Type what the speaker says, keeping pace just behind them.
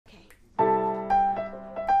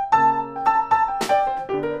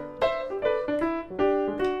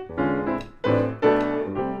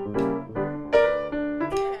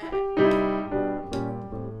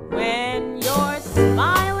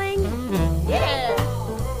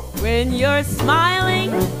When you're smiling,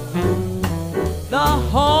 the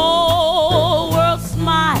whole world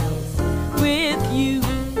smiles with you.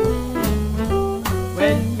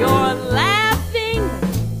 When you're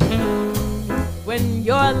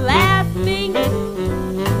laughing,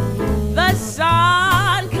 the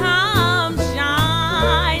sun comes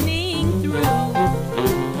shining through.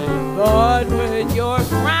 But when you're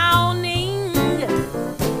frowning,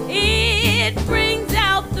 it brings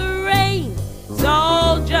out the rain.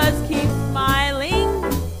 So just keep smiling.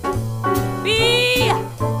 Be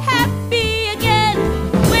happy again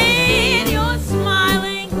when you're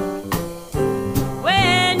smiling.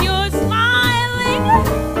 When you're smiling,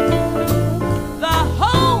 the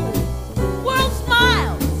whole world smiles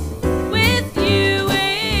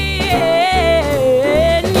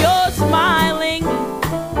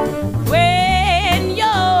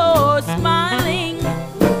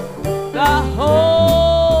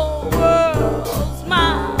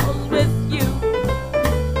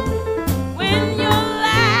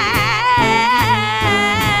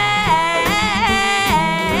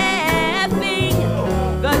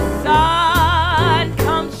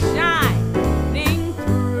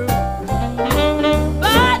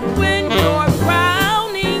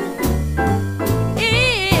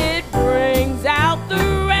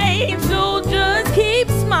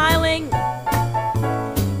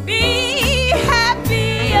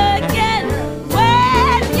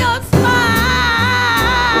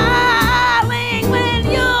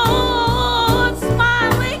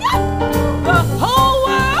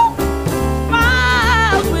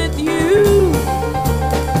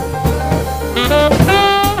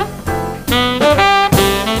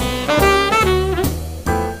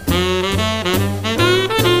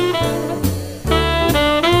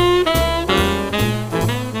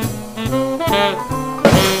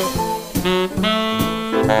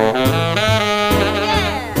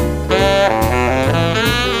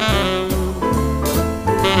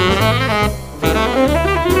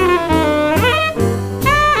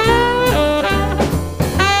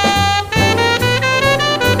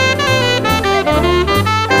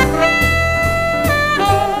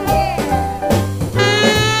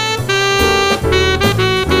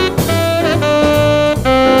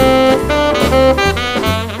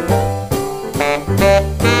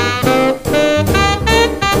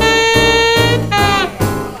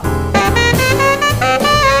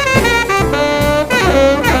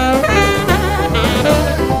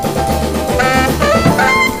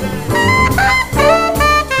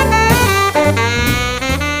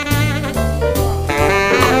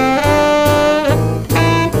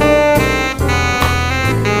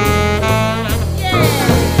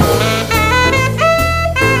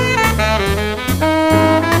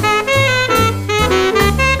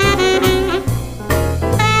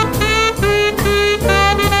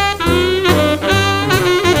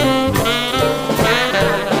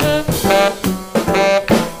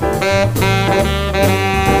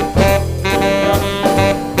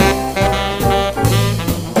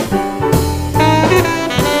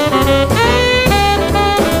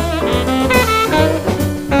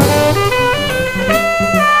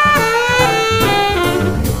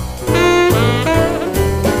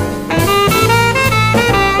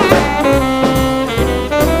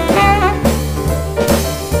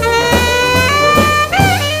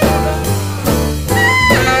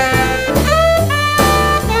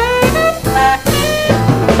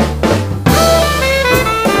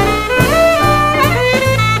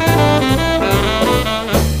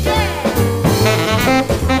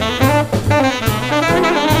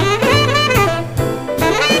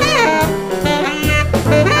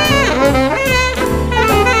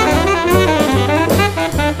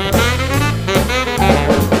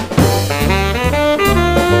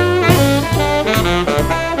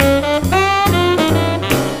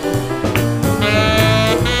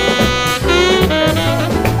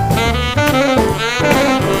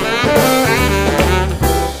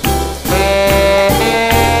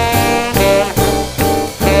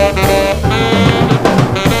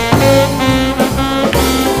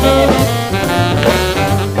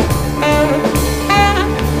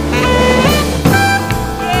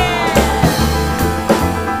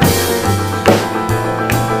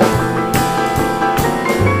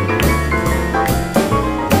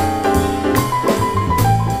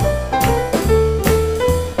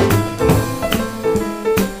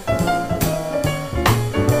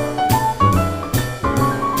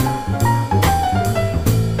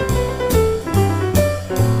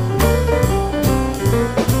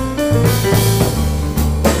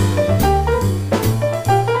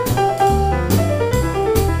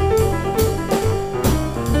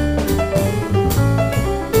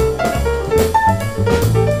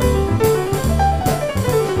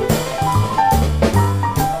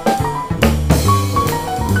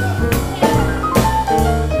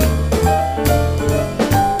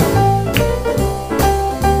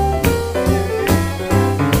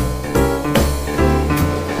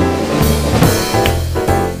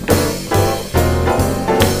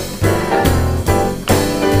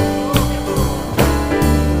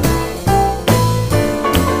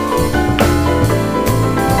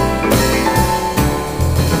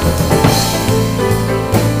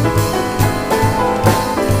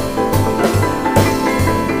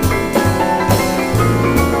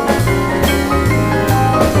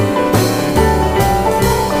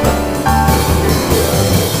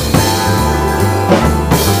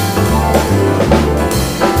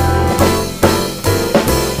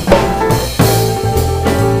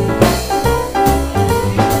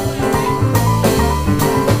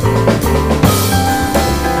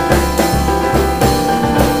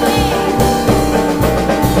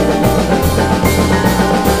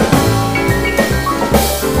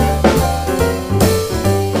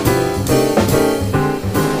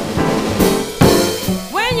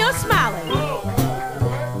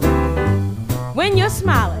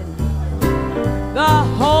smiling, the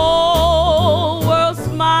whole world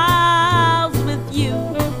smiles with you.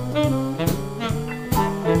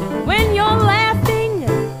 When you're laughing,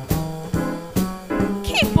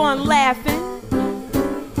 keep on laughing,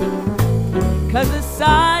 'cause the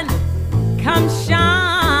sun comes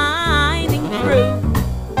shining through.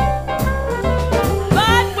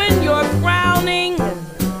 But when you're frowning,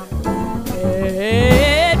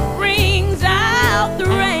 it brings out the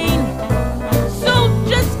rain. So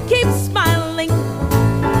just keep smiling,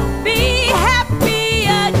 be happy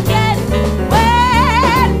again.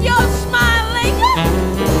 When you're smiling,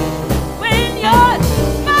 when you're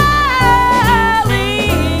smiling,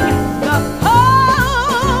 the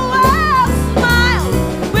whole world smiles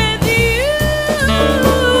with you.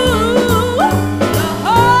 The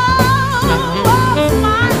whole world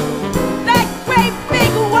smiles. That great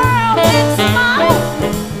big world, it smiles.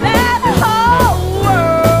 That whole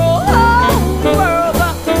world,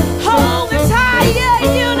 the whole entire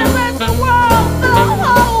universe, the world, the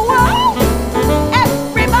whole world.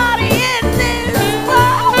 Everybody in this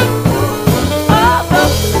world, oh, the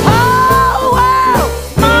whole world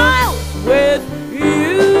smiles with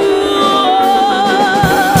you.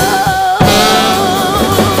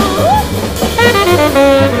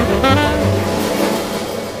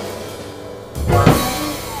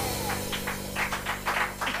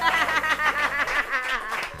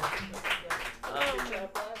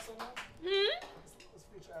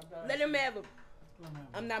 Let him have him.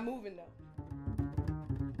 I'm not moving though.